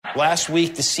Last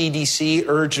week, the CDC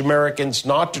urged Americans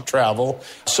not to travel.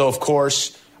 So, of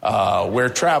course, we're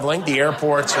traveling. The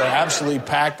airports are absolutely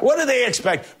packed. What do they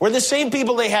expect? We're the same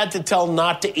people they had to tell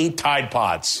not to eat Tide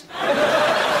Pods. From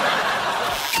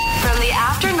the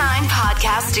After 9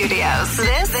 podcast studios,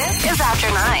 this is After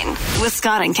 9 with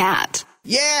Scott and Kat.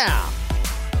 Yeah.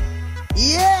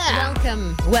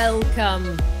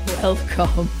 Welcome.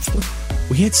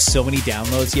 We had so many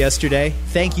downloads yesterday.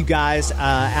 Thank you guys.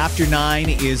 After 9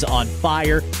 is on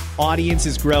fire. Audience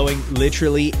is growing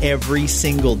literally every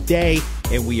single day,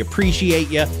 and we appreciate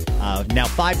you. Now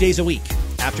 5 days a week.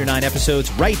 After 9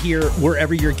 episodes right here,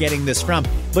 wherever you're getting this from.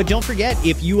 But don't forget,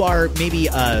 if you are maybe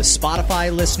a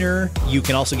Spotify listener, you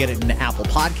can also get it in Apple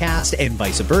Podcast and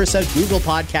vice versa, Google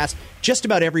Podcast, just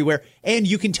about everywhere. And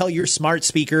you can tell your smart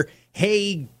speaker,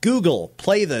 hey, Google,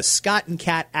 play the Scott and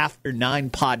Kat After 9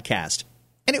 podcast.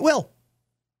 And it will.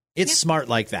 It's smart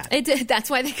like that. That's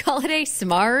why they call it a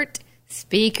smart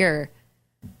speaker.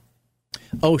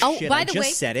 Oh shit, I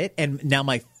just said it, and now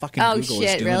my fucking Google is doing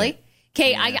it. Really?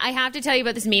 Okay, yeah. I have to tell you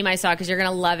about this meme I saw because you're going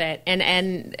to love it.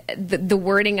 And the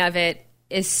wording of it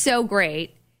is so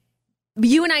great.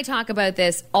 You and I talk about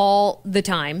this all the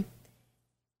time.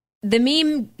 The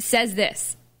meme says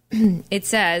this. It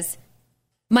says,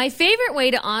 my favorite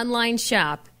way to online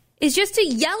shop is just to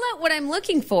yell at what I'm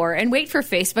looking for and wait for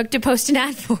Facebook to post an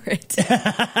ad for it. Isn't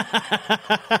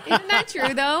that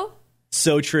true, though?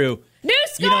 So true. New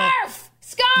scarf!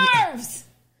 Scarves!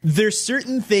 There's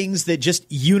certain things that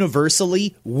just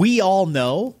universally we all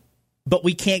know, but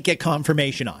we can't get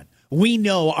confirmation on. We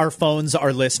know our phones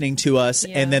are listening to us,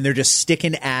 and then they're just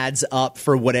sticking ads up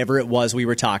for whatever it was we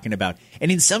were talking about.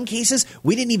 And in some cases,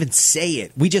 we didn't even say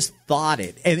it. We just thought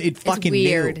it, and it fucking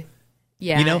weird. Knew.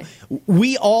 Yeah. You know,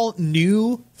 we all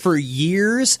knew for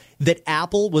years that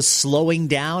Apple was slowing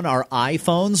down our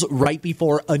iPhones right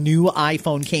before a new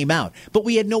iPhone came out, but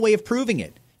we had no way of proving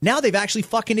it. Now they've actually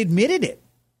fucking admitted it.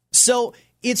 So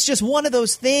it's just one of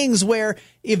those things where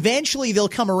eventually they'll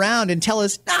come around and tell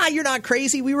us, nah, you're not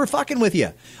crazy. We were fucking with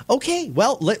you. Okay,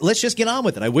 well, let's just get on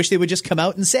with it. I wish they would just come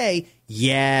out and say,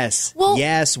 yes,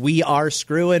 we are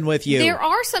screwing with you. There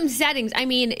are some settings. I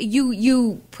mean,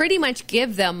 you pretty much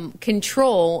give them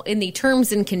control in the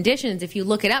terms and conditions if you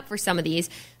look it up for some of these.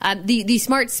 The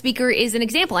smart speaker is an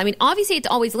example. I mean, obviously it's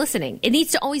always listening. It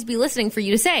needs to always be listening for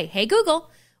you to say, hey,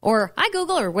 Google, or hi,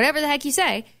 Google, or whatever the heck you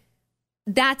say.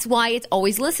 That's why it's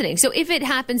always listening. So if it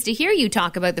happens to hear you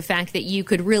talk about the fact that you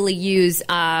could really use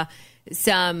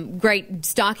some great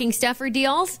stocking stuffer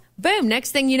deals, boom,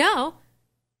 next thing you know,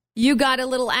 you got a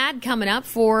little ad coming up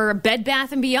for Bed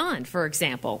Bath & Beyond, for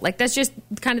example. Like, that's just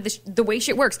kind of the way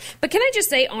shit works. But can I just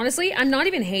say, honestly, I'm not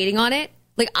even hating on it.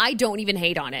 Like, I don't even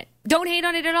hate on it. Don't hate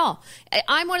on it at all.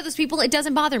 I'm one of those people, it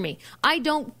doesn't bother me. I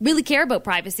don't really care about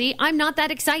privacy. I'm not that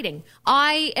exciting.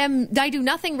 I do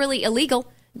nothing really illegal.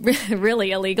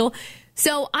 Really illegal.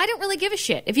 So I don't really give a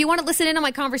shit. If you want to listen in on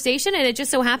my conversation and it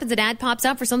just so happens an ad pops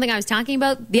up for something I was talking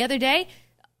about the other day,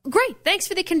 great. Thanks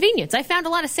for the convenience. I found a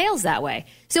lot of sales that way.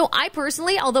 So I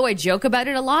personally, although I joke about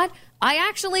it a lot,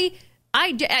 I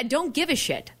don't give a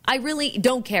shit. I really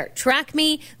don't care. Track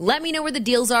me. Let me know where the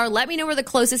deals are. Let me know where the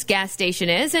closest gas station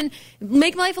is and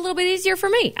make my life a little bit easier for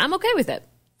me. I'm okay with it.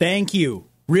 Thank you.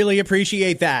 Really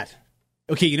appreciate that.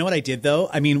 Okay, you know what I did, though?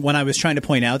 I mean, when I was trying to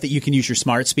point out that you can use your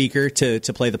smart speaker to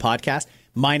play the podcast,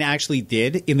 mine actually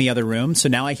did in the other room. So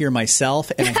now I hear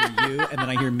myself, and I hear you, and then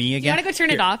I hear me again. You want to go turn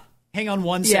it off? Hang on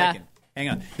 1 second. Hang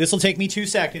on. This will take me 2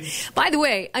 seconds. By the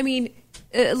way, I mean,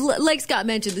 like Scott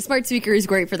mentioned, the smart speaker is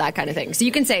great for that kind of thing. So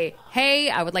you can say, hey,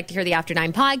 I would like to hear the After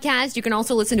 9 podcast. You can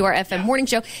also listen to our FM morning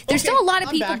show. There's still a lot of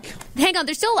people. Back. Hang on.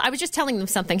 I was just telling them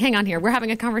something. Hang on here. We're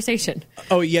having a conversation.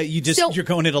 Oh, yeah. You're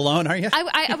going it alone, are you?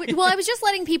 Well, I was just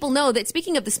letting people know that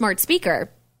speaking of the smart speaker,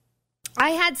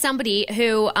 I had somebody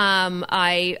who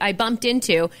I bumped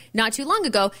into not too long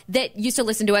ago that used to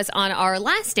listen to us on our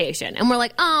last station. And we're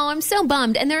like, oh, I'm so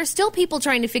bummed. And there are still people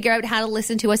trying to figure out how to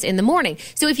listen to us in the morning.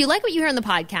 So if you like what you hear on the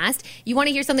podcast, you want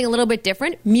to hear something a little bit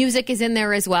different, music is in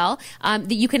there as well.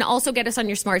 That you can also get us on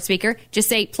your smart speaker. Just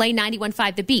say, play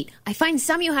 91.5 The Beat. I find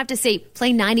some you have to say,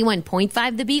 play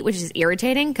 91.5 The Beat, which is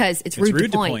irritating because it's rude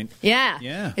to point.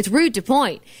 Yeah. It's rude to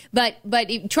point. But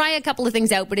try a couple of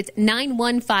things out, but it's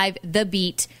 915 The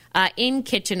Beat in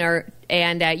Kitchener,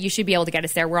 and you should be able to get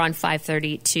us there. We're on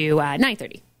 5:30 to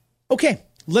 9:30. Okay,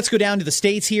 let's go down to the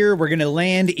States here. We're going to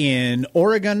land in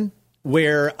Oregon,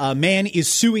 where a man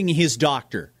is suing his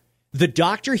doctor. The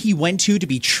doctor he went to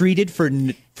be treated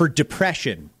for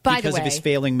depression because of his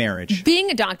failing marriage.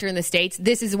 Being a doctor in the States,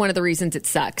 this is one of the reasons it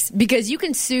sucks. Because you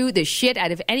can sue the shit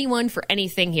out of anyone for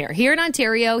anything here. Here in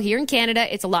Ontario, here in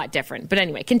Canada, it's a lot different. But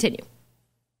anyway, continue.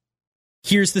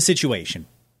 Here's the situation.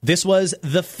 This was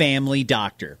the family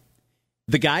doctor.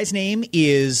 The guy's name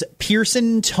is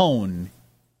Pearson Tone,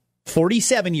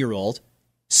 47-year-old,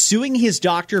 suing his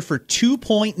doctor for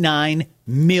 $2.9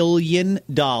 million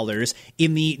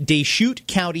in the Deschutes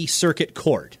County Circuit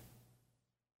Court.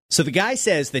 So the guy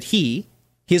says that he,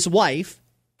 his wife,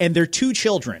 and their 2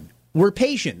 children were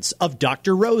patients of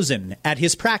Dr. Rosen at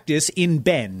his practice in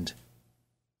Bend.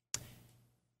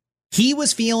 He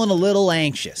was feeling a little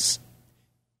anxious.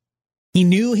 He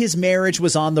knew his marriage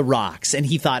was on the rocks, and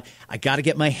he thought, I got to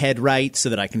get my head right so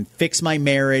that I can fix my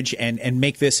marriage and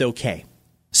make this okay.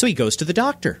 So he goes to the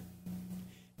doctor.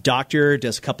 Doctor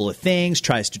does a couple of things,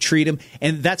 tries to treat him,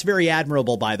 and that's very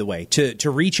admirable, by the way, to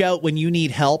reach out when you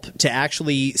need help, to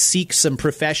actually seek some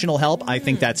professional help. I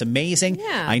think that's amazing.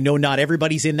 Yeah. I know not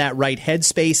everybody's in that right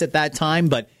headspace at that time,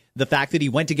 but the fact that he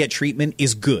went to get treatment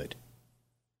is good.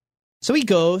 So he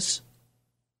goes.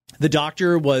 The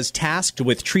doctor was tasked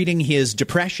with treating his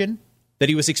depression that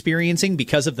he was experiencing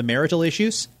because of the marital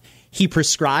issues. He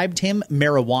prescribed him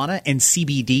marijuana and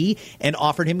CBD and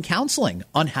offered him counseling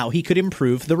on how he could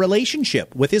improve the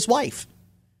relationship with his wife.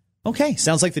 Okay,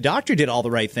 sounds like the doctor did all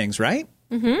the right things, right?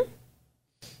 Mm-hmm.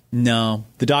 No,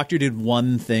 the doctor did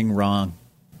one thing wrong.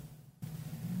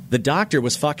 The doctor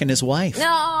was fucking his wife.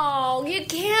 No, you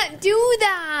can't do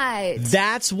that.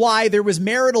 That's why there was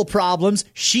marital problems.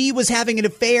 She was having an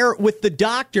affair with the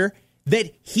doctor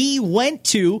that he went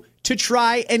to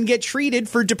try and get treated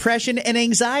for depression and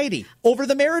anxiety over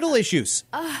the marital issues.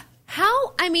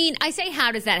 How? I mean, I say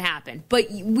how does that happen? But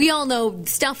we all know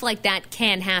stuff like that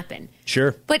can happen.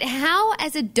 Sure. But how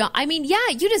as a I mean, yeah,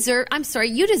 you deserve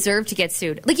to get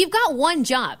sued. Like, you've got one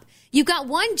job. You've got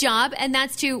one job, and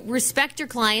that's to respect your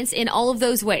clients in all of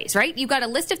those ways, right? You've got a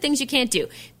list of things you can't do.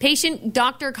 Patient,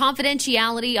 doctor,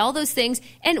 confidentiality, all those things.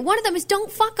 And one of them is don't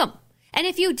fuck them. And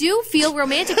if you do feel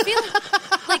romantic feelings,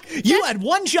 like you had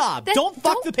one job. Don't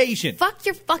fuck the patient. Fuck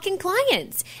your fucking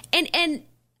clients. And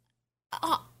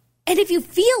if you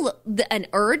feel an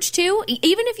urge to,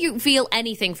 even if you feel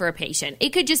anything for a patient,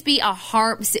 it could just be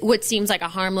what seems like a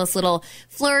harmless little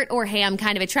flirt or, hey, I'm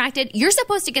kind of attracted. You're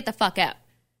supposed to get the fuck out.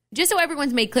 Just so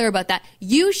everyone's made clear about that,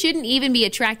 you shouldn't even be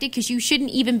attracted because you shouldn't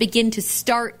even begin to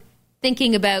start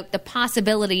thinking about the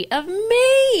possibility of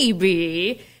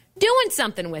maybe doing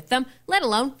something with them, let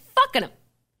alone fucking them.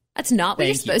 That's not what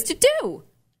you're supposed to do.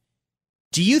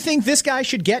 Do you think this guy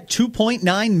should get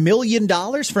 $2.9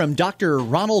 million from Dr.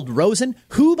 Ronald Rosen,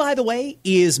 who, by the way,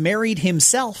 is married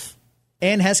himself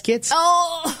and has kids?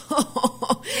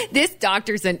 Oh, this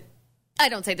doctor's I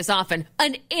don't say this often,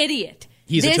 an idiot.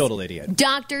 He's a total idiot.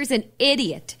 Doctor's an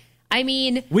idiot. I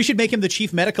mean, we should make him the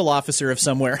chief medical officer of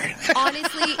somewhere.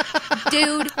 Honestly,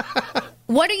 dude,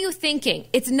 what are you thinking?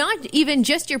 It's not even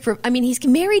just he's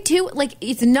married to, like,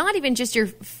 it's not even just your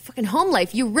fucking home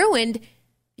life. You ruined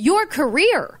your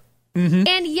career. Mm-hmm.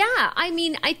 And yeah, I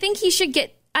mean, I think he should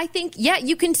get,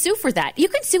 you can sue for that. You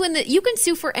can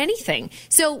sue for anything.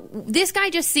 So this guy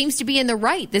just seems to be in the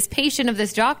right. This patient of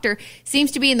this doctor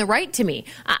seems to be in the right to me.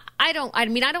 I don't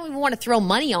even want to throw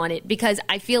money on it because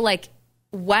I feel like,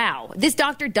 wow, this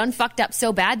doctor done fucked up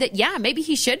so bad that, yeah, maybe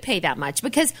he should pay that much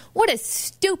because what a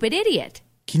stupid idiot.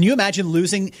 Can you imagine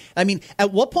losing? I mean,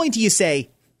 at what point do you say,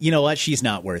 you know what, she's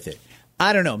not worth it?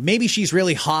 I don't know. Maybe she's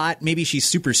really hot. Maybe she's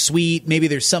super sweet. Maybe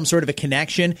there's some sort of a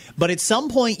connection. But at some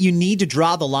point, you need to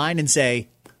draw the line and say,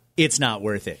 it's not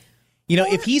worth it. You know,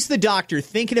 if he's the doctor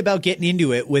thinking about getting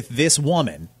into it with this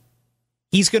woman,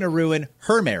 he's going to ruin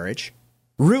her marriage,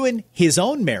 ruin his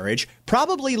own marriage,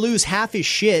 probably lose half his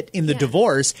shit in the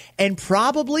divorce, and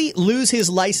probably lose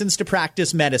his license to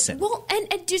practice medicine. Well, and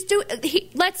just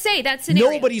let's say that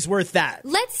scenario. Nobody's worth that.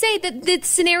 Let's say that the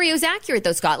scenario is accurate,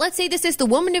 though, Scott. Let's say this is the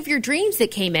woman of your dreams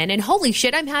that came in, and holy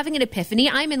shit, I'm having an epiphany.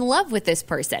 I'm in love with this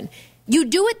person. You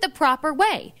do it the proper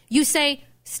way. You say,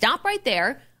 stop right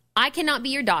there. I cannot be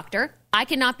your doctor. I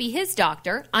cannot be his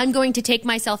doctor. I'm going to take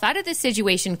myself out of this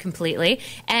situation completely.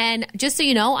 And just so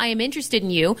you know, I am interested in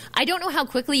you. I don't know how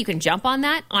quickly you can jump on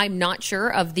that. I'm not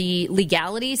sure of the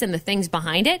legalities and the things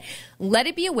behind it. Let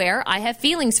it be aware I have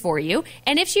feelings for you.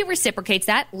 And if she reciprocates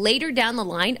that later down the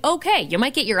line, okay, you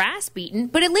might get your ass beaten,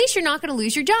 but at least you're not going to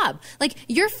lose your job. Like,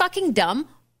 you're fucking dumb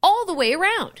all the way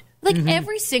around. Like,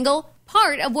 every single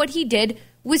part of what he did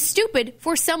was stupid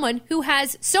for someone who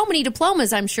has so many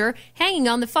diplomas, I'm sure, hanging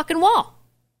on the fucking wall.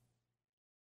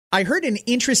 I heard an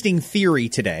interesting theory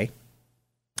today,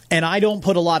 and I don't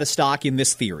put a lot of stock in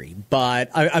this theory,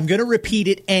 but I'm going to repeat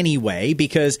it anyway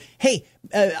because, hey,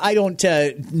 I don't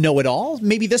know it all.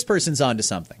 Maybe this person's onto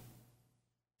something.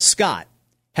 Scott,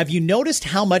 Have you noticed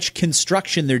how much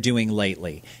construction they're doing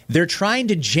lately? They're trying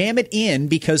to jam it in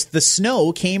because the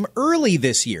snow came early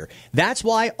this year. That's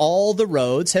why all the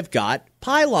roads have got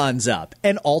pylons up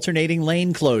and alternating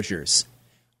lane closures.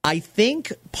 I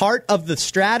think part of the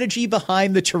strategy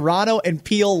behind the Toronto and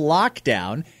Peel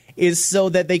lockdown is so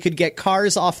that they could get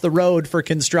cars off the road for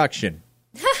construction.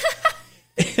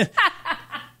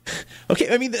 Okay,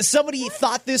 I mean, somebody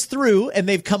thought this through, and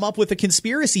they've come up with a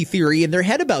conspiracy theory in their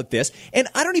head about this, and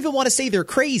I don't even want to say they're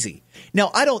crazy.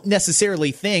 Now, I don't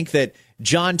necessarily think that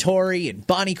John Tory and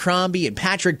Bonnie Crombie and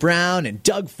Patrick Brown and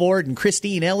Doug Ford and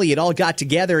Christine Elliott all got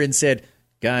together and said,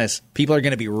 guys, people are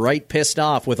going to be right pissed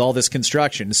off with all this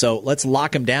construction, so let's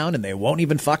lock them down and they won't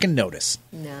even fucking notice.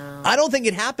 No. I don't think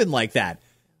it happened like that.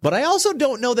 But I also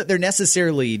don't know that they're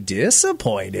necessarily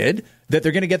disappointed that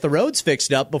they're going to get the roads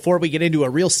fixed up before we get into a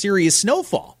real serious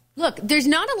snowfall. Look, there's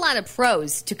not a lot of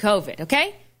pros to COVID,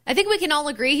 okay? I think we can all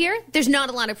agree here. There's not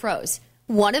a lot of pros.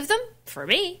 One of them, for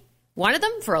me, one of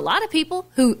them, for a lot of people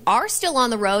who are still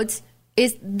on the roads,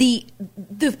 is the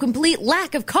complete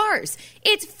lack of cars.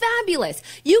 It's fabulous.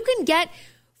 You can get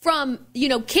from,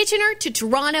 Kitchener to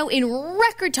Toronto in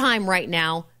record time right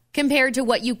now compared to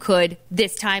what you could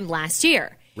this time last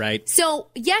year. Right. So,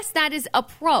 yes, that is a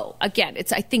pro. Again,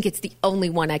 I think it's the only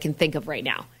one I can think of right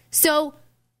now. So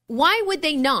why would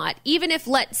they not, even if,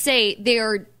 let's say,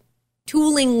 they're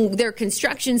tooling their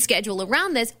construction schedule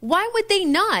around this, why would they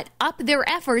not up their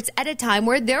efforts at a time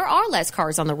where there are less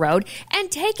cars on the road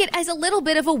and take it as a little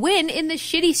bit of a win in this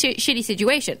shitty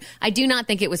situation? I do not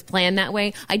think it was planned that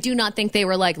way. I do not think they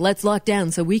were like, let's lock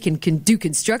down so we can do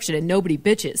construction and nobody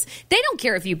bitches. They don't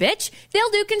care if you bitch. They'll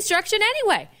do construction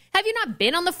anyway. Have you not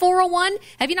been on the 401?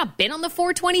 Have you not been on the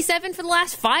 427 for the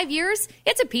last 5 years?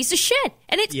 It's a piece of shit,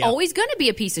 and it's always going to be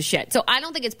a piece of shit. So I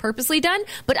don't think it's purposely done,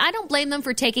 but I don't blame them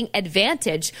for taking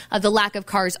advantage of the lack of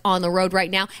cars on the road right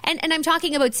now. And I'm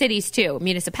talking about cities too,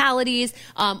 municipalities,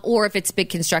 or if it's big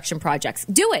construction projects.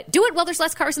 Do it. Do it while there's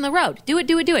less cars on the road. Do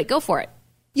it. Go for it.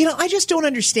 I just don't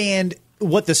understand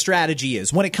what the strategy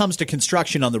is when it comes to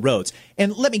construction on the roads.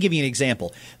 And let me give you an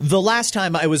example. The last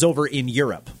time I was over in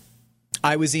Europe,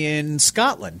 I was in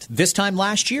Scotland this time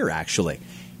last year, actually.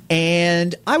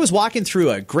 And I was walking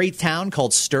through a great town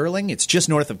called Stirling. It's just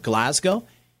north of Glasgow.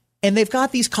 And they've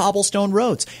got these cobblestone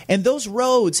roads. And those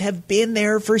roads have been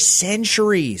there for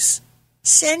centuries.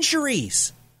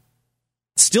 Centuries.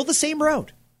 Still the same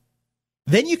road.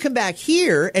 Then you come back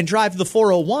here and drive the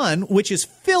 401, which is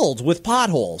filled with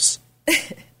potholes.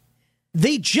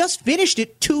 They just finished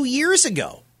it 2 years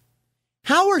ago.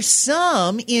 How are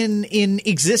some in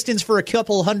existence for a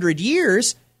couple hundred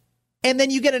years, and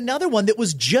then you get another one that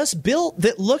was just built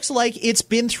that looks like it's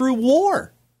been through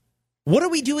war? What are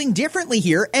we doing differently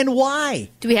here, and why?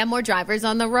 Do we have more drivers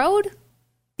on the road?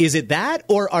 Is it that,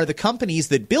 or are the companies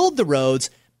that build the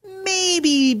roads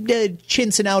maybe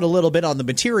chinsing out a little bit on the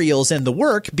materials and the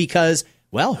work because,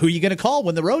 well, who are you going to call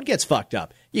when the road gets fucked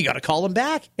up? You got to call them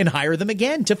back and hire them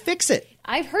again to fix it.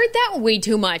 I've heard that way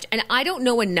too much, and I don't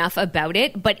know enough about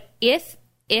it, but if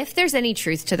there's any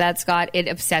truth to that, Scott, it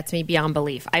upsets me beyond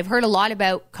belief. I've heard a lot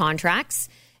about contracts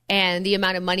and the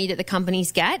amount of money that the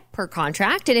companies get per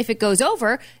contract, and if it goes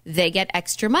over, they get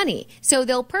extra money. So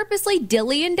they'll purposely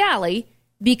dilly and dally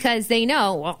because they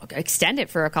know, well, extend it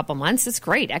for a couple months. It's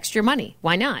great, extra money.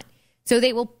 Why not? So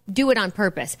they will do it on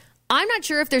purpose. I'm not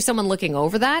sure if there's someone looking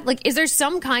over that. Like, is there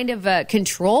some kind of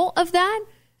control of that?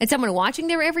 And someone watching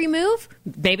their every move?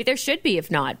 Maybe there should be,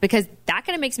 if not, because that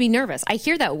kind of makes me nervous. I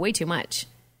hear that way too much.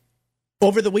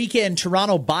 Over the weekend,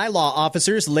 Toronto bylaw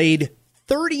officers laid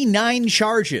 39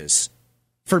 charges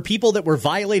for people that were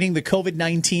violating the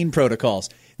COVID-19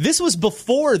 protocols. This was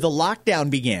before the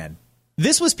lockdown began.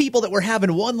 This was people that were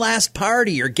having one last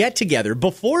party or get-together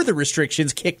before the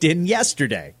restrictions kicked in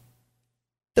yesterday.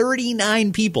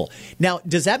 39 people. Now,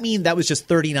 does that mean that was just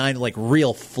 39 like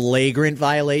real flagrant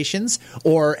violations,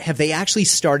 or have they actually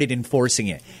started enforcing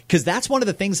it? Because that's one of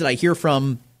the things that I hear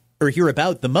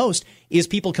about the most is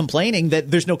people complaining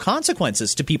that there's no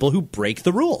consequences to people who break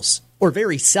the rules, or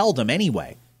very seldom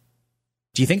anyway.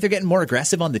 Do you think they're getting more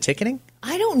aggressive on the ticketing?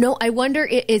 I don't know. I wonder,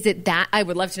 is it that? I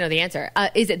would love to know the answer.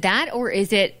 Is it that, or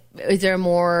is there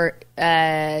more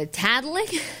tattling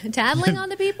on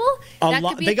the people? That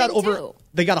could be a thing too.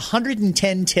 They got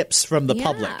 110 tips from the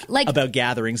public about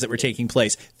gatherings that were taking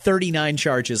place. 39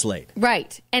 charges laid.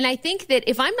 Right. And I think that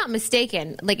if I'm not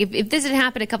mistaken, like if this had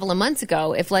happened a couple of months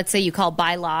ago, if let's say you call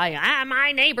by law,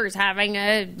 my neighbor's having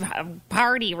a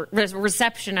party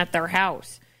reception at their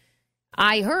house.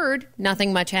 I heard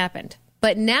nothing much happened.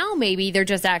 But now maybe they're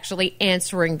just actually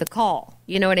answering the call.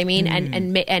 You know what I mean?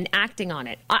 And acting on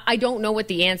it. I don't know what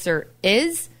the answer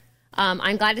is.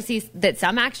 I'm glad to see that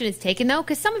some action is taken, though,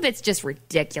 because some of it's just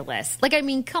ridiculous. Like, I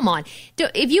mean, come on.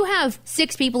 If you have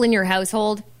 6 people in your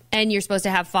household and you're supposed to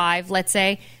have 5, let's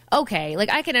say, okay, like,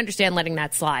 I can understand letting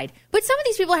that slide. But some of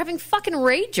these people are having fucking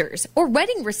ragers or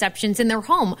wedding receptions in their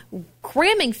home,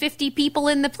 cramming 50 people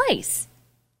in the place.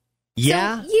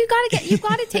 Yeah. So you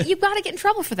gotta get in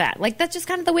trouble for that. Like, that's just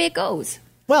kind of the way it goes.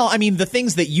 Well, I mean, the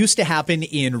things that used to happen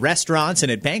in restaurants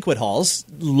and at banquet halls,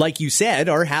 like you said,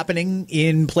 are happening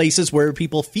in places where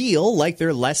people feel like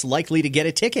they're less likely to get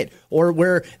a ticket or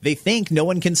where they think no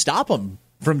one can stop them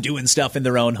from doing stuff in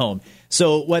their own home.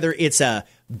 So whether it's a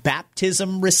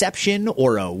baptism reception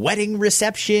or a wedding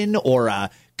reception or a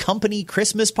company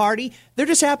Christmas party, they're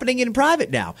just happening in private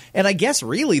now. And I guess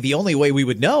really the only way we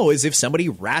would know is if somebody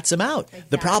rats them out. Exactly.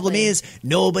 The problem is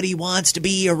nobody wants to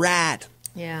be a rat.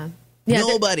 Yeah.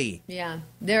 Nobody.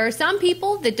 There are some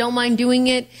people that don't mind doing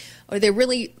it, or they're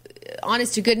really,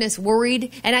 honest to goodness,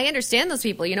 worried. And I understand those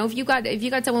people. You know, if you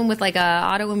got someone with like a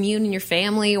autoimmune in your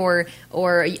family, or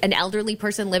an elderly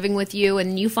person living with you,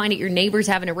 and you find that your neighbor's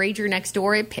having a rager next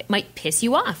door, it might piss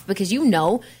you off because you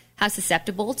know how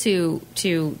susceptible to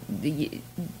the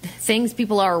things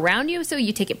people are around you. So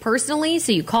you take it personally.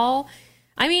 So you call.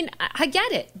 I mean, I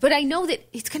get it, but I know that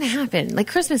it's going to happen. Like,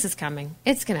 Christmas is coming.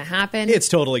 It's going to happen. It's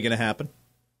totally going to happen.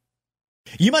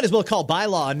 You might as well call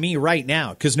bylaw on me right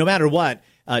now, because no matter what,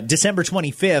 December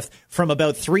 25th, from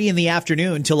about 3 in the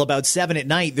afternoon till about 7 at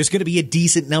night, there's going to be a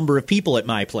decent number of people at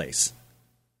my place.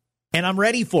 And I'm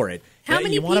ready for it. How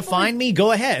many you want to find me?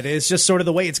 Go ahead. It's just sort of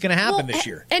the way it's going to happen this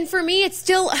year. And for me, it's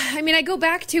still, I mean, I go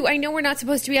back to, I know we're not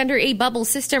supposed to be under a bubble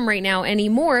system right now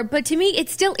anymore, but to me, it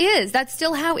still is. That's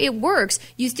still how it works.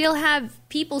 You still have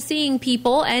people seeing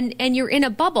people, and you're in a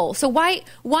bubble. So why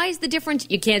is the difference?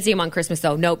 You can't see them on Christmas,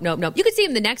 though. Nope. You can see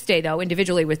them the next day, though,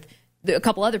 individually with a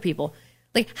couple other people.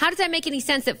 Like, how does that make any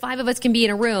sense that 5 of us can be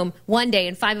in a room one day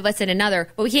and 5 of us in another,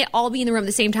 but we can't all be in the room at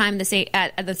the same time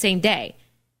at the same day?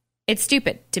 It's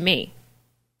stupid to me.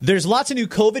 There's lots of new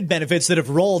COVID benefits that have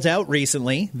rolled out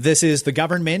recently. This is the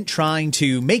government trying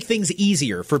to make things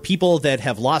easier for people that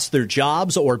have lost their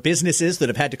jobs or businesses that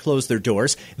have had to close their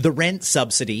doors. The rent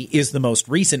subsidy is the most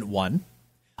recent one,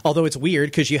 although it's weird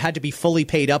because you had to be fully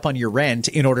paid up on your rent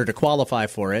in order to qualify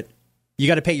for it. You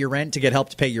got to pay your rent to get help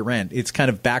to pay your rent. It's kind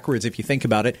of backwards if you think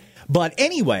about it. But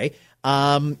anyway,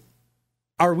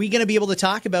 are we going to be able to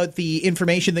talk about the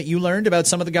information that you learned about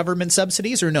some of the government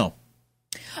subsidies or no?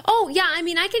 Oh, yeah. I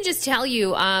mean, I can just tell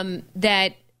you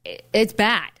that it's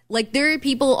bad. Like, there are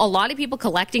a lot of people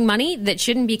collecting money that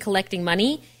shouldn't be collecting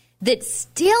money that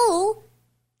still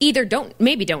either don't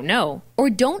know or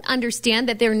don't understand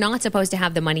that they're not supposed to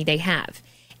have the money they have.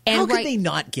 And how could they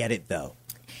not get it, though?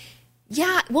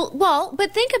 Yeah, well,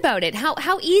 but think about it.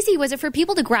 How easy was it for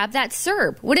people to grab that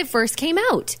CERB when it first came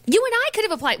out? You and I could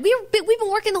have applied. We've been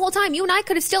working the whole time. You and I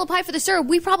could have still applied for the CERB.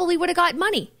 We probably would have got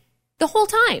money the whole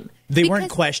time. They weren't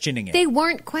questioning it. They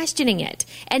weren't questioning it.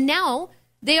 And now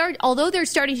they are, although they're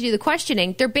starting to do the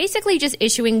questioning, they're basically just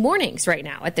issuing warnings right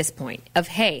now at this point of,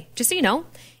 hey, just so you know,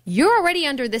 you're already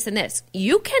under this and this.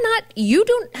 You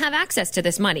don't have access to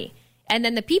this money. And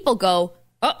then the people go,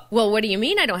 oh, well, what do you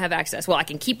mean I don't have access? Well, I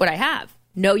can keep what I have.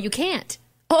 No, you can't.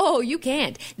 Oh, you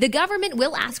can't. The government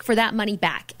will ask for that money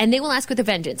back, and they will ask with a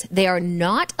vengeance. They are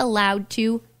not allowed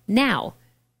to now.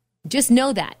 Just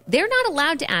know that. They're not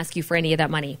allowed to ask you for any of that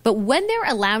money. But when they're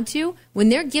allowed to, when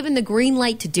they're given the green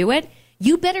light to do it,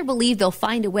 you better believe they'll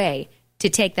find a way to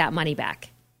take that money back.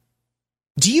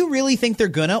 Do you really think they're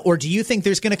gonna, or do you think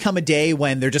there's going to come a day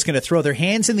when they're just going to throw their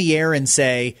hands in the air and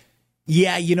say,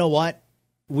 yeah, you know what?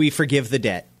 We forgive the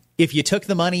debt. If you took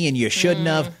the money and you shouldn't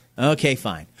have, okay,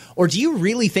 fine. Or do you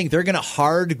really think they're going to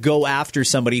hard go after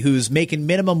somebody who's making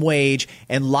minimum wage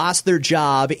and lost their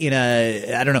job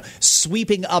in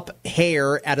sweeping up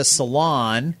hair at a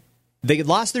salon? They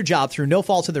lost their job through no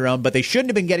fault of their own, but they shouldn't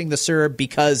have been getting the CERB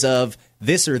because of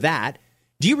this or that.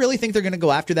 Do you really think they're going to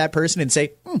go after that person and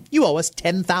say, you owe us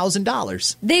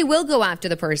 $10,000? They will go after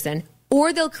the person,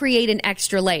 or they'll create an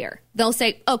extra layer. They'll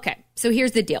say, okay, so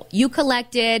here's the deal. You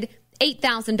collected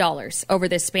 $8,000 over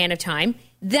this span of time.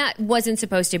 That wasn't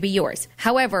supposed to be yours.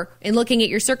 However, in looking at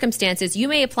your circumstances, you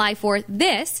may apply for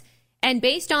this, and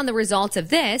based on the results of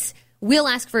this, we'll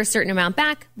ask for a certain amount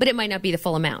back, but it might not be the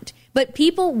full amount. But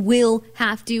people will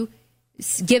have to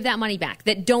give that money back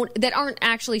that aren't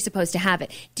actually supposed to have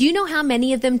it. Do you know how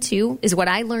many of them, too, is what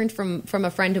I learned from a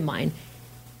friend of mine,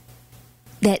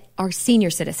 that are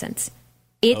senior citizens?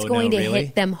 It's going to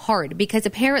hit them hard because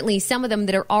apparently some of them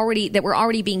that were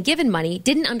already being given money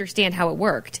didn't understand how it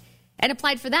worked and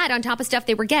applied for that on top of stuff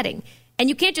they were getting. And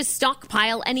you can't just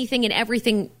stockpile anything and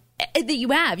everything that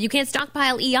you have. You can't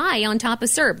stockpile EI on top of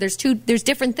CERB. There's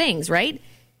different things, right?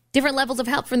 Different levels of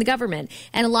help from the government.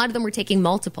 And a lot of them were taking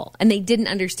multiple. And they didn't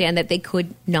understand that they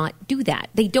could not do that.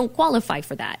 They don't qualify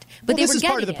for that. But this is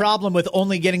part of the problem with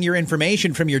only getting your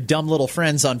information from your dumb little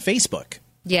friends on Facebook.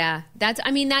 Yeah, that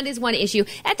is one issue.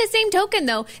 At the same token,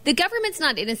 though, the government's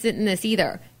not innocent in this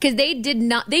either, because they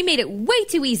made it way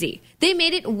too easy. They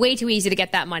made it way too easy to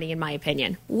get that money, in my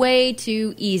opinion. Way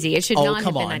too easy. It should not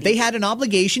have been that easy. They had an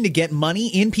obligation to get money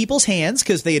in people's hands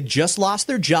because they had just lost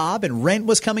their job and rent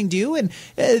was coming due, and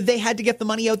they had to get the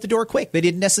money out the door quick. They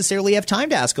didn't necessarily have time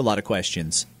to ask a lot of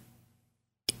questions.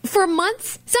 For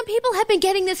months? Some people have been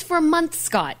getting this for months,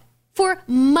 Scott. For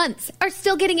months, are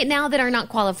still getting it now that are not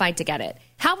qualified to get it.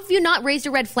 How have you not raised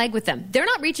a red flag with them? They're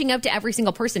not reaching out to every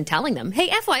single person telling them, hey,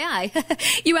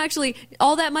 FYI,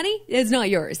 all that money is not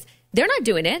yours. They're not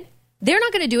doing it. They're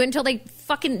not going to do it until they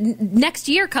fucking next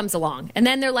year comes along. And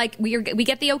then they're like, we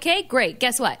get the okay? Great.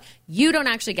 Guess what? You don't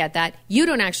actually get that. You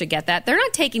don't actually get that. They're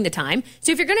not taking the time.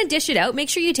 So if you're going to dish it out, make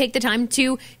sure you take the time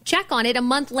to check on it a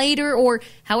month later or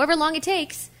however long it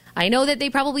takes. I know that they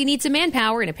probably need some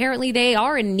manpower, and apparently they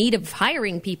are in need of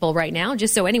hiring people right now,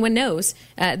 just so anyone knows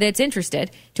that's interested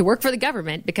to work for the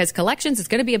government, because collections is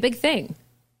going to be a big thing.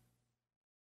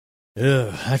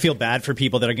 Ugh, I feel bad for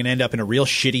people that are going to end up in a real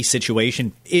shitty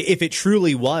situation if it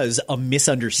truly was a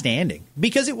misunderstanding,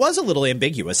 because it was a little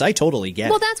ambiguous. I totally get it.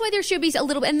 Well, that's why there should be a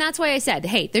little, and that's why I said,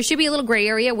 hey, there should be a little gray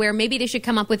area where maybe they should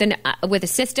come up with a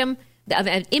system,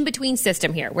 an in-between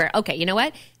system here where, okay, you know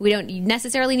what? We don't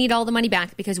necessarily need all the money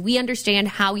back because we understand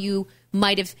how you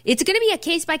might have. It's going to be a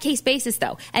case-by-case basis,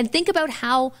 though. And think about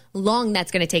how long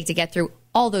that's going to take to get through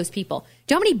all those people.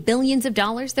 Do you know how many billions of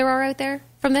dollars there are out there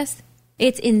from this?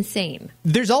 It's insane.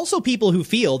 There's also people who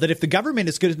feel that if the government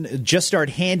is going to just start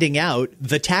handing out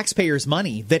the taxpayers'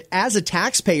 money, that as a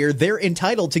taxpayer, they're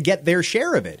entitled to get their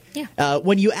share of it. Yeah.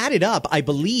 When you add it up, I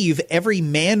believe every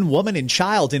man, woman, and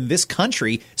child in this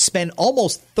country spent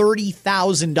almost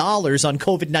 $30,000 on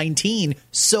COVID-19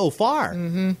 so far.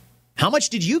 Mm-hmm. How much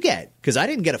did you get? Because I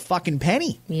didn't get a fucking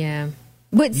penny. Yeah.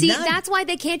 But see, None. That's why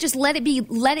they can't just let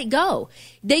it go.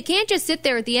 They can't just sit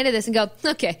there at the end of this and go,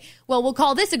 okay, well, we'll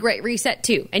call this a great reset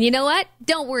too. And you know what?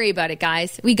 Don't worry about it,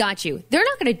 guys. We got you. They're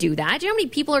not going to do that. Do you know how many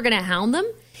people are going to hound them?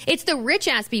 It's the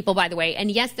rich-ass people, by the way.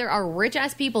 And yes, there are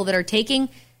rich-ass people that are taking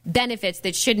benefits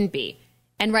that shouldn't be.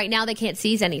 And right now they can't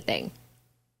seize anything.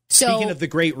 Speaking of the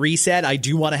Great Reset, I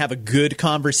do want to have a good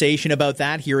conversation about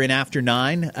that here in After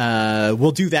 9.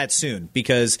 We'll do that soon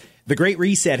because the Great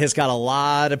Reset has got a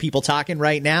lot of people talking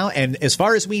right now. And as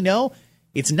far as we know,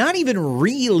 it's not even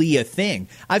really a thing.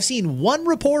 I've seen one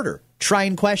reporter try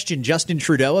and question Justin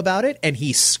Trudeau about it, and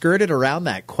he skirted around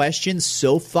that question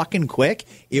so fucking quick.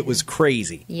 It was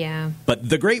crazy. Yeah. But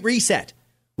the Great Reset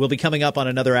will be coming up on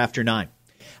another After 9.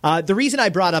 The reason I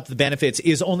brought up the benefits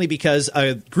is only because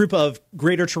a group of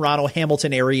Greater Toronto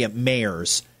Hamilton area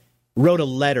mayors wrote a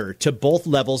letter to both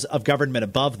levels of government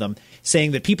above them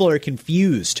saying that people are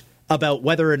confused about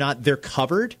whether or not they're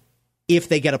covered if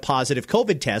they get a positive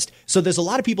COVID test. So there's a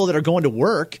lot of people that are going to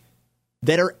work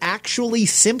that are actually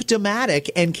symptomatic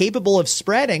and capable of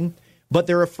spreading, but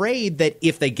they're afraid that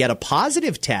if they get a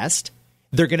positive test,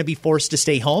 they're going to be forced to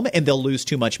stay home and they'll lose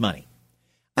too much money.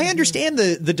 I understand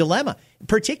the dilemma,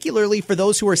 particularly for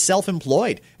those who are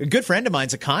self-employed. A good friend of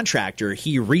mine's a contractor.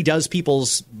 He redoes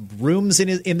people's rooms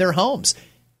in their homes.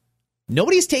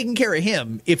 Nobody's taking care of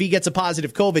him if he gets a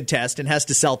positive COVID test and has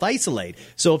to self-isolate.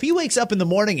 So if he wakes up in the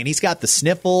morning and he's got the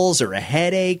sniffles or a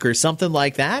headache or something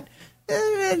like that,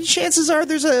 chances are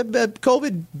there's a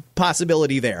COVID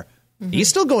possibility there. Mm-hmm. He's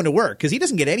still going to work because he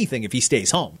doesn't get anything if he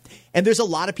stays home. And there's a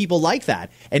lot of people like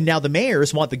that. And now the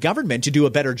mayors want the government to do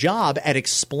a better job at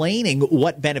explaining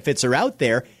what benefits are out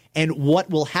there and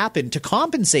what will happen to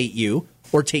compensate you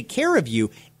or take care of you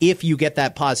if you get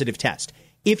that positive test.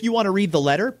 If you want to read the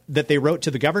letter that they wrote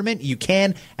to the government, you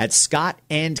can at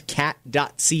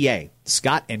scottandcat.ca.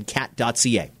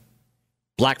 Scottandcat.ca.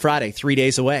 Black Friday, 3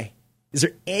 days away. Is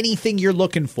there anything you're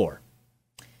looking for?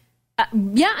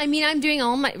 Yeah, I mean, I'm doing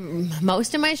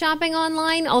most of my shopping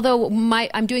online, although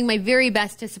I'm doing my very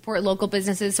best to support local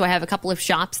businesses. So I have a couple of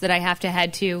shops that I have to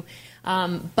head to.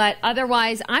 But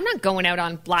otherwise, I'm not going out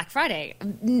on Black Friday.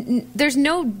 There's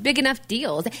no big enough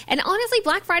deals. And honestly,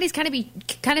 Black Friday's kind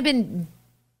of been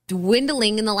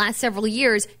dwindling in the last several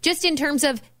years, just in terms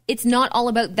of it's not all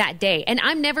about that day. And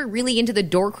I'm never really into the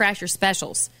door crasher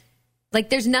specials. Like,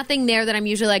 there's nothing there that I'm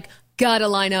usually like, gotta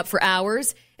line up for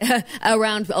hours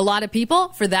around a lot of people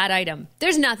for that item.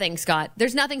 There's nothing, Scott.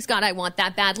 There's nothing, Scott, I want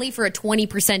that badly for a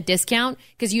 20% discount,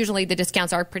 because usually the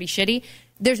discounts are pretty shitty.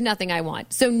 There's nothing I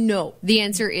want. So no, the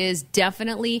answer is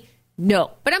definitely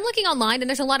No. But I'm looking online, and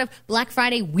there's a lot of Black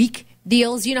Friday week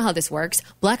deals. You know how this works.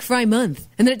 Black Friday month.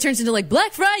 And then it turns into like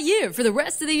Black Friday year for the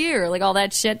rest of the year. Like all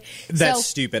that shit. That's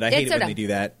stupid. I hate it when they do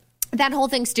that. That whole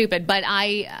thing's stupid. But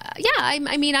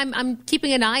I'm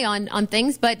keeping an eye on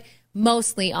things, but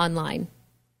mostly online.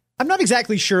 I'm not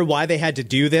exactly sure why they had to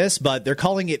do this, but they're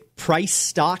calling it price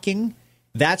stocking.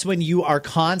 That's when you are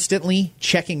constantly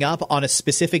checking up on a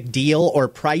specific deal or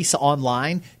price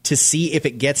online to see if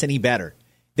it gets any better.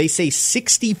 They say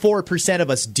 64% of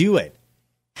us do it.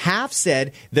 Half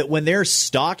said that when they're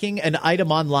stocking an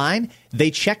item online,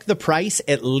 they check the price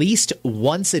at least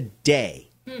once a day.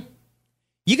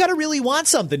 You got to really want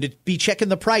something to be checking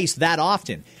the price that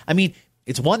often. I mean,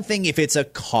 it's one thing if it's a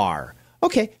car.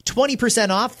 Okay, 20%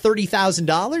 off,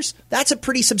 $30,000. That's a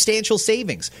pretty substantial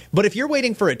savings. But if you're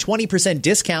waiting for a 20%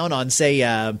 discount on, say,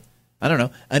 an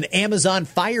Amazon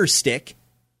Fire Stick,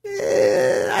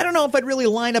 I don't know if I'd really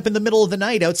line up in the middle of the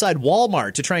night outside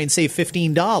Walmart to try and save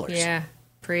 $15. Yeah,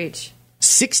 preach.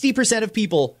 60% of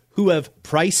people who have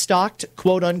price stocked,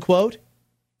 quote unquote,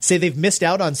 say they've missed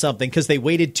out on something because they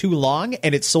waited too long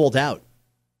and it sold out.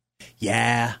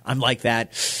 Yeah, I'm like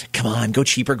that. Come on, go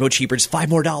cheaper. Just $5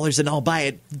 more and I'll buy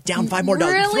it. Down $5 more.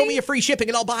 Really? Throw me a free shipping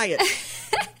and I'll buy it.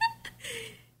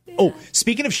 Yeah. Oh,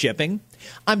 speaking of shipping,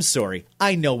 I'm sorry.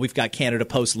 I know we've got Canada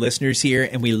Post listeners here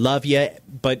and we love you,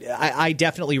 but I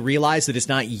definitely realize that it's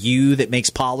not you that makes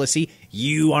policy.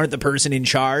 You aren't the person in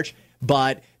charge,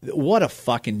 but what a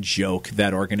fucking joke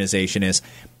that organization is.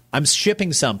 I'm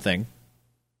shipping something.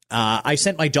 I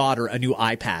sent my daughter a new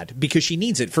iPad because she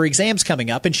needs it for exams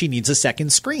coming up and she needs a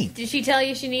second screen. Did she tell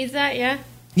you she needs that? Yeah.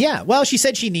 Yeah. Well, she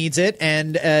said she needs it,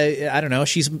 and I don't know.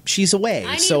 She's away,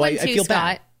 I need so one I too, feel Scott.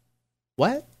 bad.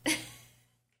 What?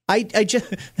 I just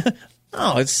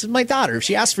it's my daughter. If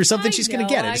she asks for something, she's going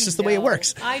to get it. It's just the way it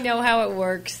works. I know how it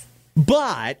works.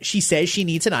 But she says she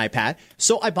needs an iPad,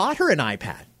 so I bought her an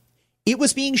iPad. It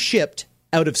was being shipped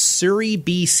out of Surrey,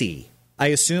 BC. I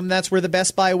assume that's where the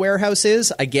Best Buy warehouse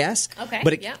is, I guess. Okay.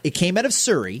 But it came out of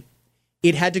Surrey.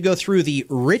 It had to go through the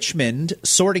Richmond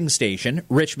sorting station,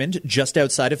 Richmond, just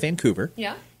outside of Vancouver.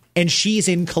 Yeah. And she's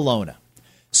in Kelowna.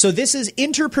 So this is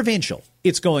interprovincial.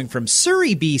 It's going from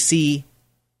Surrey, BC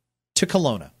to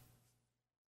Kelowna.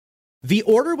 The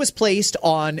order was placed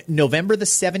on November the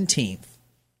 17th.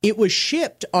 It was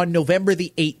shipped on November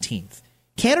the 18th.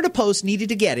 Canada Post needed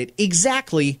to get it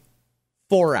exactly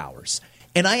 4 hours.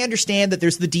 And I understand that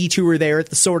there's the detour there at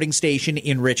the sorting station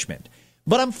in Richmond.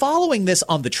 But I'm following this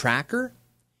on the tracker,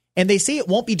 and they say it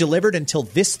won't be delivered until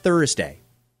this Thursday.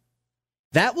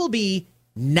 That will be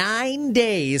 9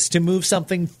 days to move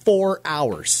something 4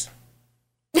 hours.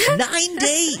 9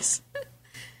 days.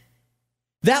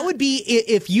 That would be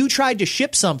if you tried to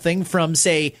ship something from,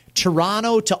 say,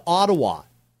 Toronto to Ottawa,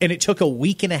 and it took a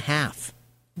week and a half.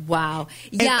 Wow.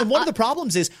 Yeah. And one of the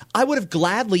problems is I would have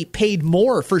gladly paid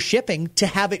more for shipping to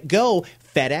have it go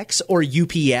FedEx or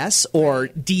UPS or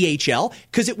DHL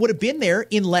because it would have been there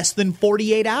in less than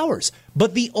 48 hours.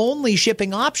 But the only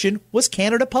shipping option was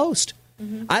Canada Post.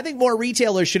 Mm-hmm. I think more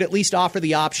retailers should at least offer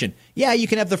the option. Yeah, you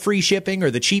can have the free shipping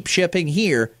or the cheap shipping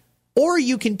here, or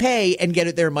you can pay and get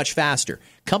it there much faster.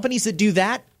 Companies that do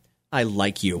that, I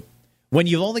like you. When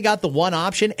you've only got the one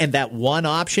option and that one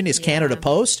option is Canada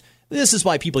Post, this is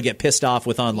why people get pissed off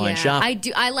with online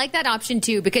shopping. I like that option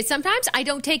too because sometimes I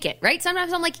don't take it, right?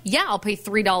 Sometimes I'm like, yeah, I'll pay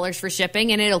 $3 for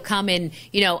shipping and it'll come in,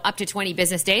 up to 20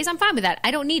 business days. I'm fine with that.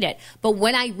 I don't need it. But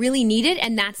when I really need it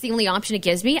and that's the only option it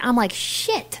gives me, I'm like,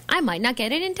 shit, I might not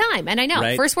get it in time. And I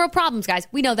know, first world problems, guys.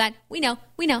 We know that. We know.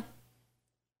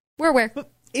 We're aware. But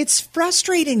it's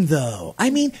frustrating though. I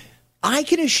mean, I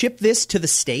could have shipped this to the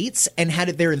States and had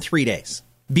it there in 3 days.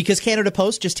 Because Canada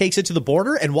Post just takes it to the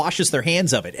border and washes their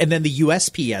hands of it. And then the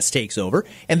USPS takes over.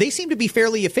 And they seem to be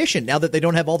fairly efficient now that they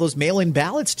don't have all those mail-in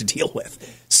ballots to deal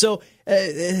with. So,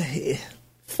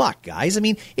 fuck, guys. I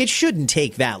mean, it shouldn't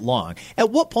take that long. At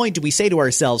what point do we say to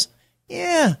ourselves,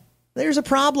 yeah, there's a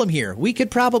problem here. We could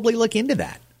probably look into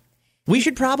that. We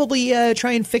should probably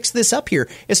try and fix this up here,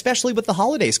 especially with the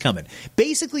holidays coming.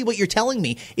 Basically, what you're telling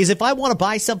me is if I want to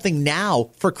buy something now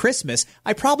for Christmas,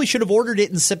 I probably should have ordered it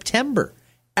in September.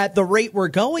 At the rate we're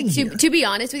going here. To be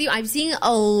honest with you, I'm seeing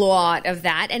a lot of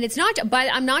that. And it's not, but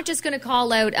I'm not just going to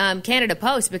call out Canada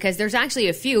Post because there's actually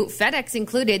a few, FedEx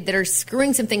included, that are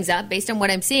screwing some things up based on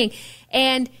what I'm seeing.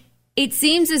 And it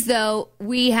seems as though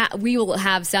we will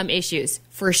have some issues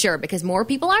for sure because more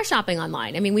people are shopping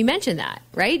online. I mean, we mentioned that,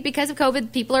 right? Because of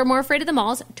COVID, people are more afraid of the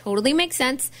malls. Totally makes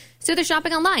sense. So they're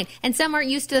shopping online. And some aren't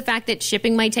used to the fact that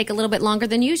shipping might take a little bit longer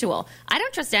than usual. I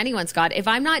don't trust anyone, Scott. If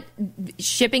I'm not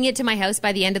shipping it to my house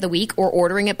by the end of the week or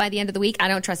ordering it by the end of the week, I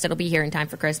don't trust it'll be here in time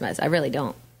for Christmas. I really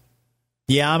don't.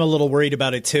 Yeah, I'm a little worried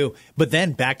about it too. But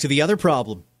then back to the other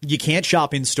problem. You can't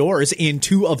shop in stores in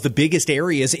two of the biggest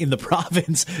areas in the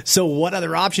province. So what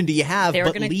other option do you have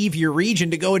leave your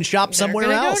region to go and shop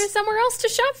somewhere else? Go to somewhere else to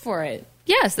shop for it.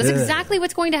 Yes, that's exactly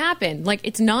what's going to happen. Like,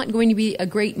 it's not going to be a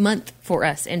great month for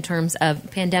us in terms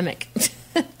of pandemic.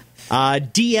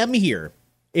 DM here.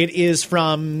 It is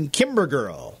from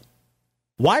Kimbergirl.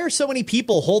 Why are so many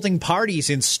people holding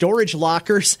parties in storage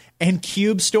lockers and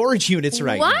cube storage units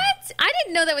right now? What? I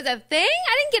didn't know that was a thing.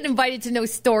 I didn't get invited to no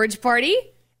storage party.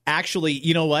 Actually,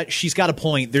 you know what? She's got a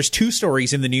point. There's two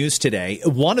stories in the news today.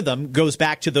 One of them goes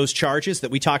back to those charges that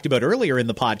we talked about earlier in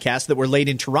the podcast that were laid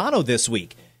in Toronto this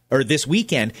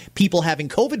weekend, people having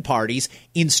COVID parties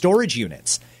in storage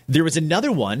units. There was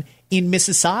another one in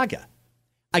Mississauga.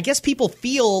 I guess people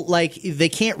feel like they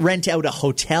can't rent out a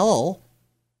hotel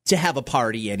to have a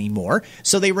party anymore,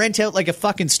 so they rent out like a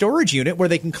fucking storage unit where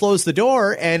they can close the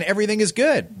door and everything is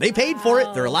good. They paid for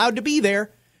it. They're allowed to be there.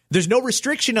 There's no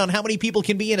restriction on how many people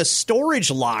can be in a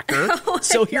storage locker.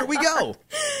 So here we go.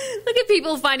 Look at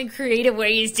people finding creative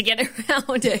ways to get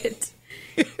around it.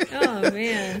 Oh,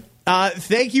 man.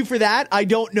 Thank you for that. I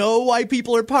don't know why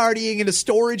people are partying in a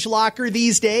storage locker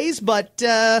these days, but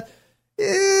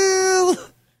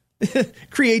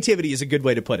creativity is a good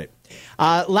way to put it.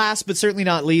 Last but certainly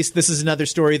not least, this is another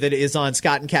story that is on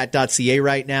scottandcat.ca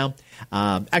right now.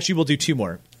 Actually, we'll do two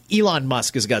more. Elon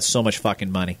Musk has got so much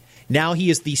fucking money. Now he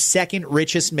is the second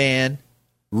richest man,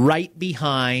 right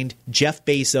behind Jeff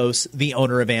Bezos, the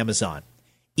owner of Amazon.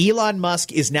 Elon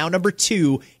Musk is now number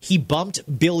 2. He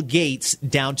bumped Bill Gates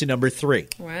down to number 3.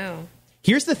 Wow.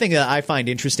 Here's the thing that I find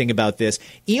interesting about this.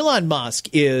 Elon Musk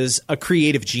is a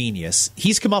creative genius.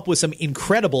 He's come up with some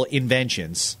incredible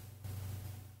inventions,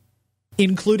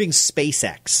 including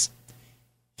SpaceX.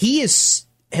 He has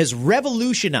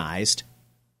revolutionized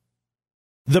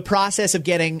the process of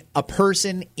getting a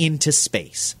person into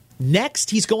space.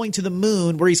 Next, he's going to the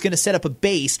moon where he's going to set up a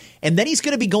base, and then he's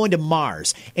going to be going to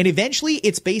Mars. And eventually,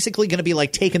 it's basically going to be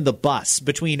like taking the bus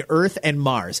between Earth and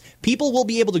Mars. People will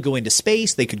be able to go into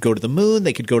space. They could go to the moon.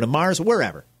 They could go to Mars,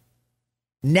 wherever.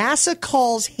 NASA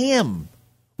calls him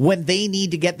when they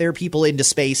need to get their people into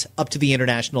space up to the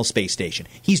International Space Station.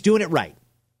 He's doing it right.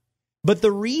 But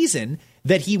the reason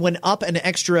that he went up an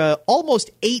extra almost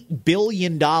 $8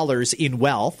 billion in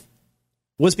wealth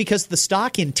was because the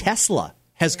stock in Tesla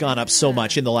has gone up so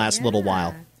much in the last little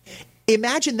while.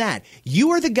 Imagine that.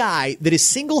 You are the guy that is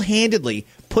single-handedly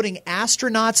putting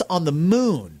astronauts on the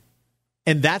moon,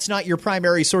 and that's not your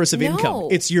primary source of income.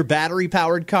 It's your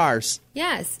battery-powered cars.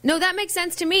 Yes. No, that makes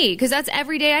sense to me because that's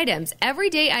everyday items.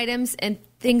 Everyday items and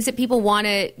things that people want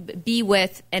to be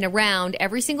with and around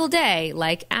every single day,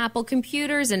 like Apple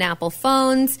computers and Apple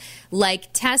phones,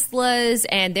 like Teslas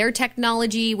and their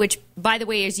technology, which, by the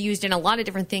way, is used in a lot of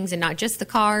different things and not just the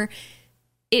car.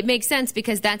 It makes sense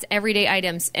because that's everyday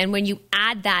items. And when you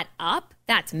add that up,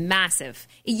 that's massive.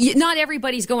 Not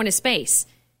everybody's going to space,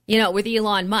 with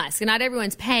Elon Musk. Not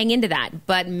everyone's paying into that.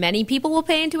 But many people will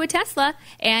pay into a Tesla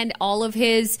and all of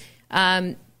his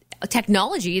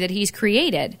technology that he's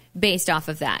created based off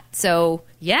of that. So,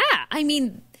 yeah, I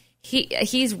mean,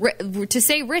 he's to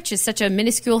say rich is such a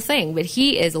minuscule thing, but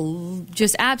he is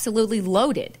just absolutely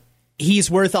loaded. He's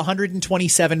worth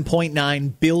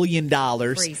 $127.9 billion.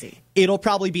 Crazy. It'll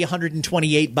probably be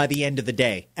 128 by the end of the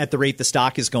day at the rate the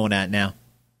stock is going at now.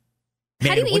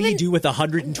 Man, what do you do with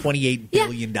 $128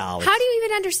 billion? How do you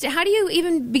even understand? How do you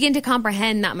even begin to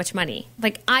comprehend that much money?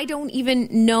 Like, I don't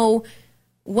even know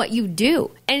what you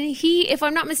do. And he, if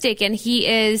I'm not mistaken,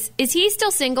 is he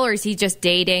still single or is he just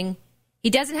dating? He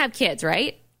doesn't have kids,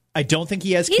 right? I don't think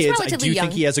he has kids. I do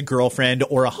think he has a girlfriend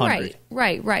or 100.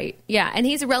 Right. Yeah, and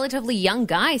he's a relatively young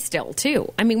guy still,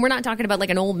 too. I mean, we're not talking about like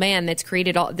an old man that's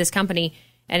created this company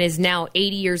and is now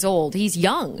 80 years old. He's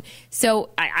young.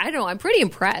 So, I don't know. I'm pretty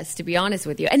impressed, to be honest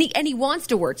with you. And he wants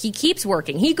to work. He keeps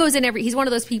working. He goes in he's one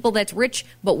of those people that's rich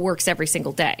but works every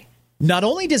single day. Not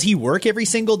only does he work every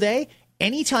single day,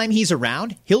 anytime he's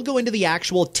around, he'll go into the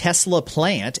actual Tesla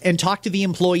plant and talk to the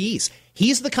employees.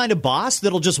 He's the kind of boss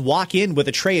that'll just walk in with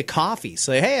a tray of coffee.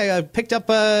 Say, hey, I picked up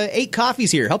 8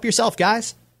 coffees here. Help yourself,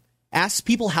 guys. Asks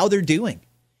people how they're doing.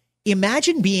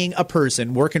 Imagine being a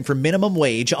person working for minimum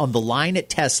wage on the line at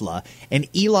Tesla, and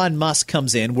Elon Musk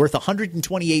comes in worth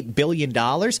 $128 billion,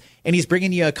 and he's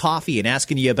bringing you a coffee and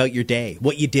asking you about your day,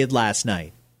 what you did last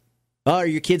night. Oh, are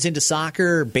your kids into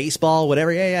soccer, baseball,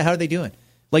 whatever? Yeah, how are they doing?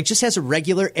 Like, just has a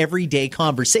regular, everyday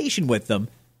conversation with them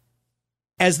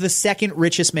as the second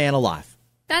richest man alive.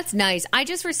 That's nice. I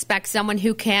just respect someone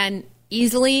who can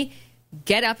easily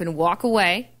get up and walk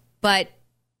away, but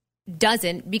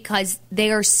doesn't, because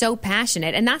they are so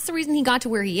passionate. And that's the reason he got to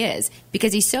where he is,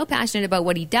 because he's so passionate about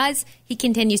what he does. He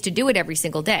continues to do it every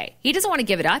single day. He doesn't want to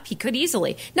give it up. He could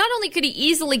easily. Not only could he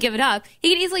easily give it up,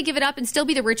 he could easily give it up and still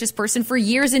be the richest person for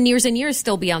years and years and years,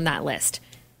 still be on that list.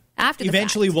 After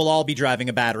eventually we'll all be driving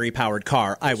a battery-powered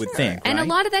car, I would think. And right? a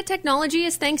lot of that technology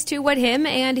is thanks to what him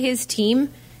and his team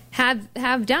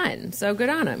have done. So good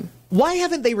on him. Why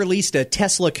haven't they released a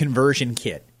Tesla conversion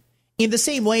kit? In the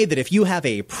same way that if you have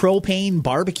a propane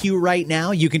barbecue right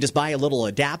now, you can just buy a little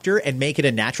adapter and make it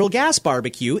a natural gas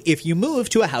barbecue if you move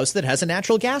to a house that has a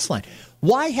natural gas line.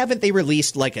 Why haven't they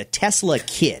released like a Tesla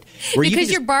kit?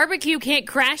 Because your barbecue can't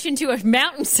crash into a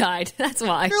mountainside. That's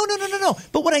why. No.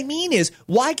 But what I mean is,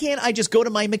 why can't I just go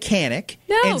to my mechanic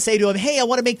and say to him, hey, I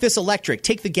want to make this electric.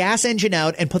 Take the gas engine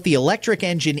out and put the electric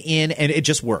engine in, and it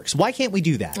just works. Why can't we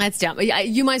do that? That's dumb.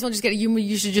 You might as well just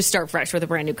you should just start fresh with a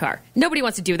brand new car. Nobody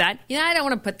wants to do that. I don't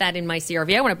want to put that in my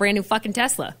CRV. I want a brand new fucking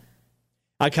Tesla.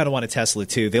 I kind of want a Tesla,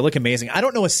 too. They look amazing. I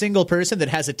don't know a single person that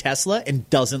has a Tesla and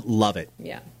doesn't love it.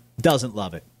 Yeah. Doesn't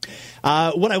love it.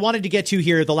 What I wanted to get to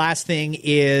here, the last thing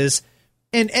is,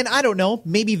 and I don't know,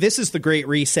 maybe this is the Great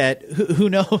Reset. Who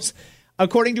knows?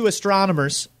 According to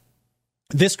astronomers,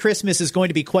 this Christmas is going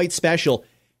to be quite special.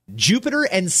 Jupiter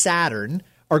and Saturn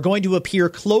are going to appear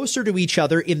closer to each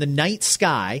other in the night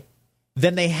sky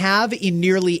than they have in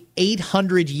nearly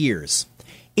 800 years.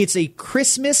 It's a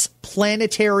Christmas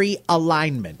planetary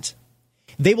alignment.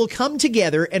 They will come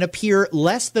together and appear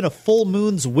less than a full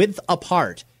moon's width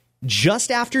apart, just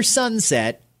after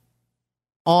sunset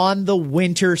on the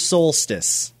winter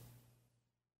solstice.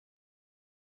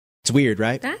 It's weird,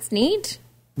 right? That's neat.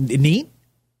 Neat?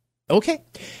 Okay.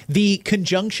 The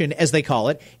conjunction, as they call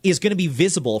it, is going to be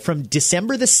visible from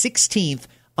December the 16th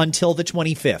until the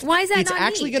 25th. Why is that it's not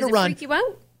actually neat? going to run freak you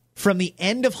out? from the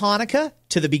end of Hanukkah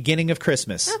to the beginning of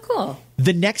Christmas. Oh, cool.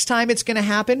 The next time it's going to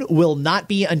happen will not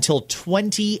be until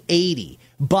 2080.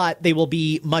 But they will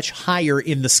be much higher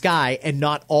in the sky, and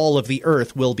not all of the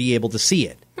Earth will be able to see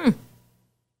it.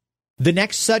 The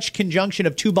next such conjunction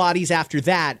of two bodies after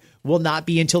that will not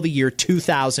be until the year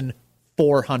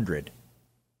 2400.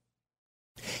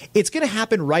 It's going to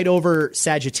happen right over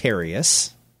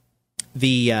Sagittarius,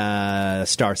 the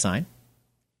star sign.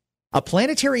 A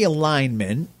planetary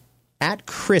alignment at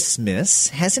Christmas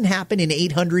hasn't happened in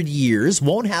 800 years,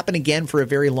 won't happen again for a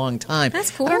very long time.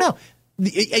 That's cool. I don't know.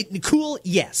 Cool,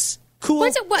 yes. Cool.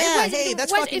 What's it? Hey,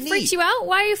 that's fucking it neat. freaks you out?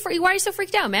 Why are you so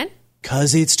freaked out, man?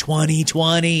 'Cause it's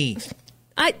 2020.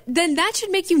 Then that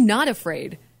should make you not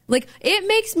afraid. Like, it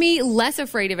makes me less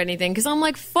afraid of anything, because I'm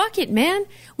like, fuck it, man.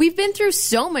 We've been through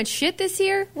so much shit this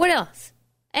year. What else?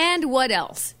 And what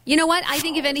else? You know what? I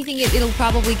think if anything, it'll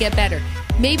probably get better.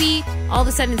 Maybe all of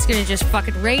a sudden it's going to just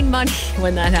fucking rain money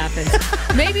when that happens.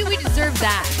 Maybe we deserve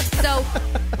that. So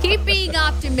keep being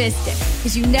optimistic,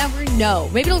 because you never know.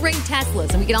 Maybe it'll rain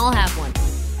Teslas and we can all have one.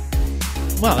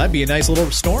 Well, that'd be a nice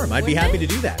little storm. I'd be happy to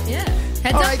do that. Yeah.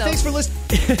 Heads All up, right, though. thanks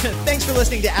for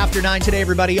listening to After 9 today,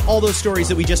 everybody. All those stories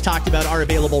that we just talked about are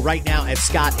available right now at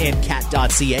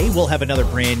scottandcat.ca. We'll have another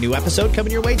brand new episode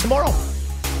coming your way tomorrow.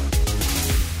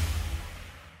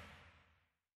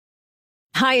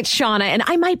 Hi, it's Shauna, and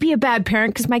I might be a bad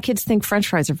parent because my kids think French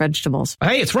fries are vegetables.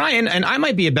 Hey, it's Ryan, and I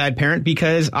might be a bad parent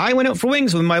because I went out for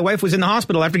wings when my wife was in the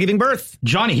hospital after giving birth.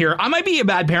 Johnny here. I might be a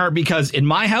bad parent because in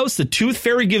my house, the tooth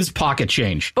fairy gives pocket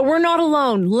change. But we're not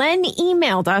alone. Len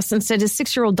emailed us and said his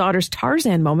 6-year-old daughter's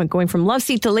Tarzan moment going from love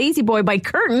seat to lazy boy by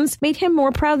curtains made him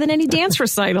more proud than any dance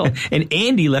recital. And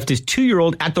Andy left his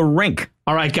 2-year-old at the rink.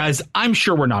 All right, guys, I'm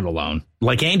sure we're not alone.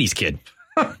 Like Andy's kid.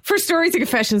 For stories and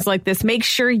confessions like this, make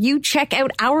sure you check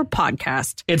out our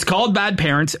podcast. It's called Bad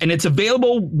Parents, and it's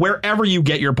available wherever you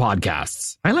get your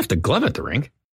podcasts. I left a glove at the rink.